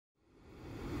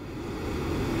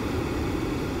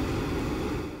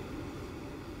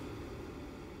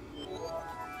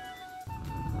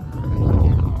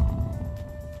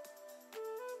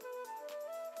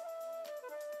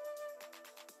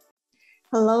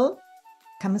Hello,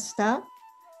 kamusta?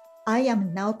 I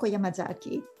am Naoko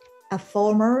Yamazaki, a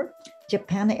former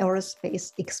Japan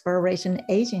Aerospace Exploration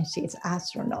Agency's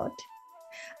astronaut.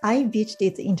 I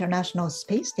visited the International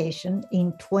Space Station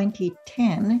in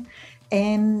 2010,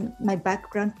 and my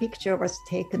background picture was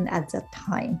taken at that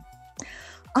time.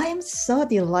 I am so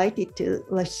delighted to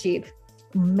receive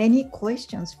many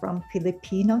questions from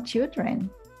Filipino children,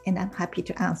 and I'm happy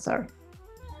to answer.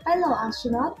 Hello,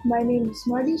 astronaut. My name is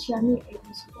Marty Shami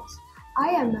Abrams. I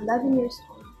am 11 years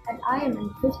old and I am in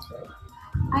fifth grade.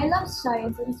 I love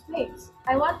science and space.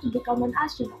 I want to become an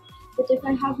astronaut, but if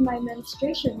I have my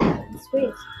menstruation while in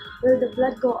space, will the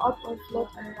blood go up or float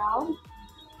around?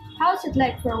 How is it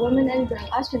like for women and girl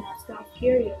astronauts to have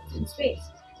periods in space?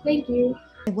 Thank you.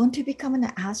 I want to become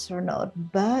an astronaut,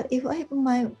 but if I have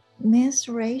my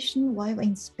menstruation while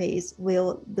in space,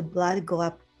 will the blood go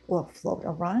up or float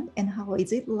around? And how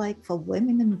is it like for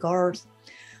women and girls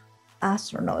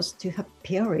astronauts to have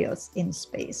periods in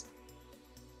space?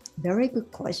 Very good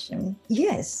question.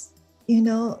 Yes,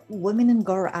 women and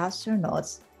girl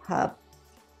astronauts have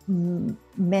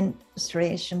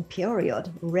menstruation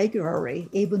period regularly,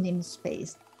 even in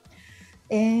space.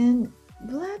 And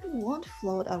blood won't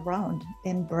float around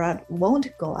and blood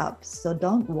won't go up, so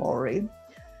don't worry.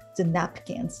 The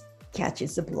napkins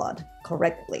catches the blood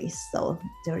correctly, so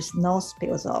there's no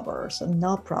spills over, so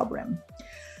no problem.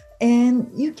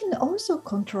 And you can also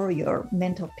control your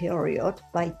mental period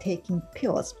by taking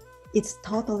pills. It's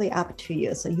totally up to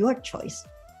you, so your choice.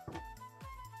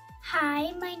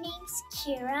 Hi, my name's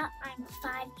Kira. I'm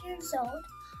 5 years old.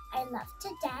 I love to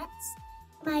dance.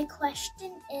 My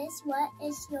question is, what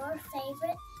is your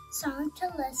favorite song to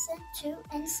listen to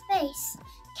in space?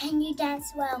 Can you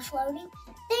dance while floating?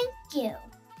 Thank you.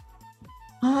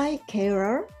 Hi,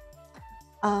 Kara.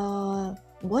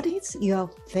 What is your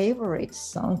favorite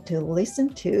song to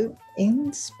listen to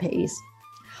in space?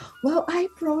 Well, I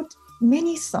brought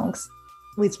many songs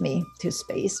with me to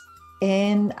space,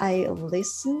 and I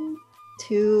listen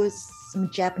to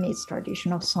some Japanese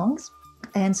traditional songs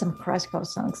and some classical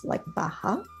songs like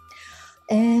Baha.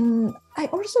 And I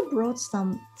also brought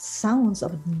some sounds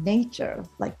of nature,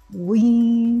 like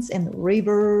winds and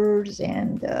rivers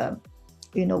and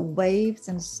waves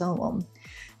and so on.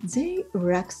 They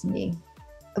relax me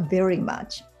very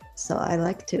much. So I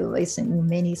like to listen to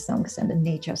many songs and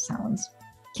nature sounds.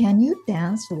 Can you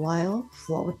dance while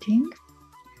floating?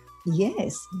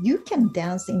 Yes, you can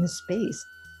dance in space.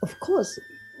 Of course,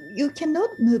 you cannot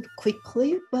move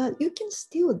quickly, but you can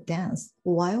still dance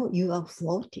while you are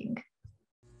floating.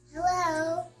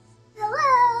 Hello.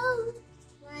 Hello.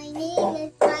 My name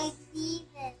is Mike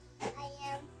Stevens. I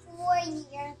am 4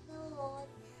 years old.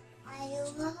 I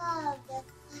love the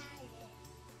planet.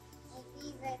 My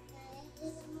favorite planet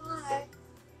is Mars.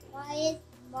 Why is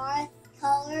Mars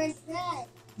colored red?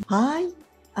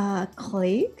 Hi,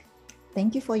 Click.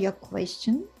 Thank you for your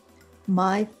question.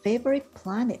 My favorite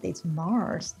planet is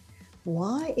Mars.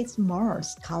 Why is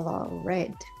Mars color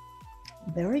red?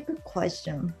 Very good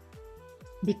question.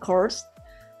 Because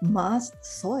Mars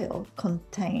soil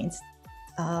contains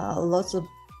lots of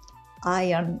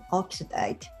iron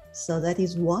oxide, so that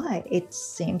is why it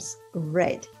seems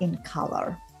red in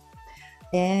color.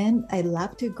 And I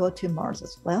love to go to Mars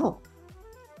as well.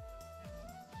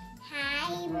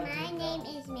 Hi, my name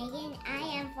is Megan. I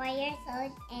am 4 years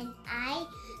old and I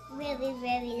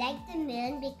really like the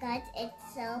moon because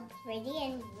it's so pretty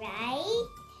and bright.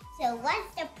 So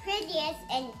what's the prettiest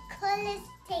and coolest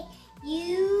thing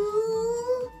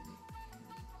you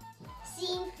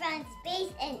seen from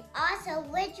space, and also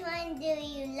which one do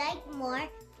you like more,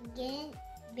 being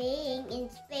in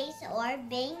space or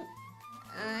being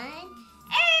on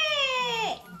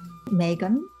Earth?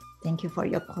 Megan, thank you for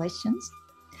your questions.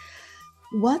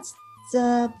 What's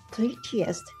the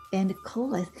prettiest and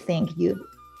coolest thing you've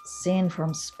seen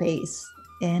from space?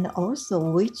 And also,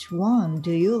 which one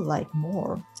do you like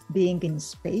more, being in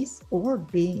space or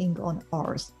being on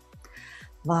Earth?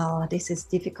 Wow, this is a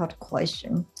difficult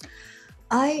question.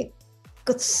 I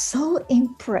got so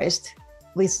impressed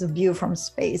with the view from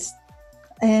space.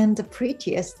 And the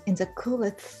prettiest and the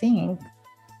coolest thing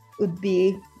would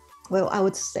be, well, I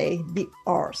would say the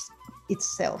Earth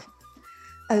itself.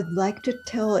 I'd like to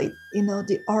tell it,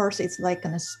 the Earth is like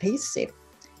a spaceship,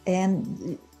 and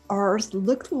the Earth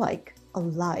looked like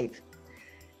alive.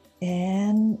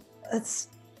 And it's,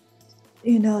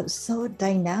 so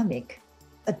dynamic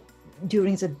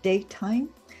during the daytime,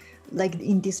 like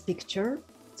in this picture.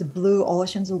 The blue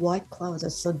oceans, the white clouds are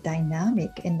so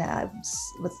dynamic, and I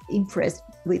was impressed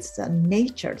with the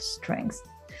nature's strength.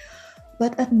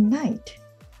 But at night,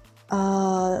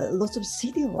 lots of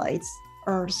city lights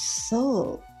are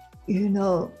so, you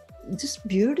know, just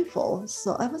beautiful.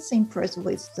 So I was impressed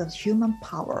with the human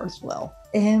power as well.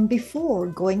 And before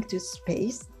going to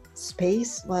space,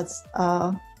 space was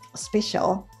a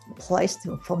special place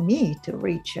for me to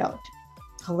reach out.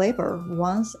 However,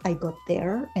 once I got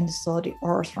there and saw the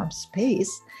Earth from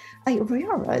space, I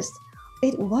realized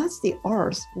it was the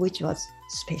Earth which was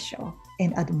special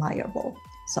and admirable.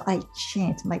 So I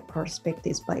changed my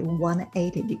perspectives by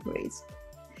 180 degrees.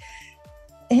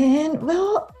 And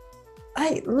well,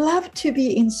 I love to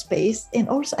be in space, and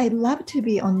also I love to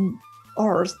be on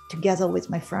Earth together with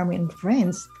my family and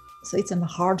friends. So it's a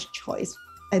hard choice.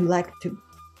 I'd like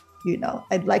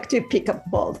to pick up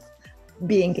both,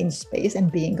 being in space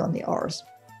and being on the Earth.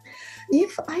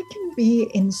 If I can be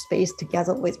in space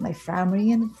together with my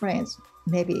family and friends,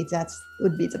 maybe that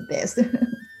would be the best.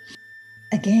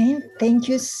 Again, thank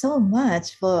you so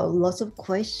much for lots of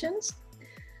questions.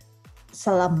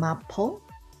 Salamat po.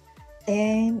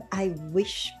 And I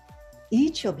wish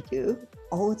each of you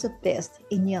all the best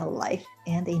in your life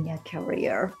and in your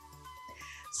career.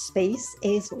 Space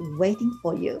is waiting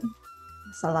for you.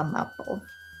 Salamat po.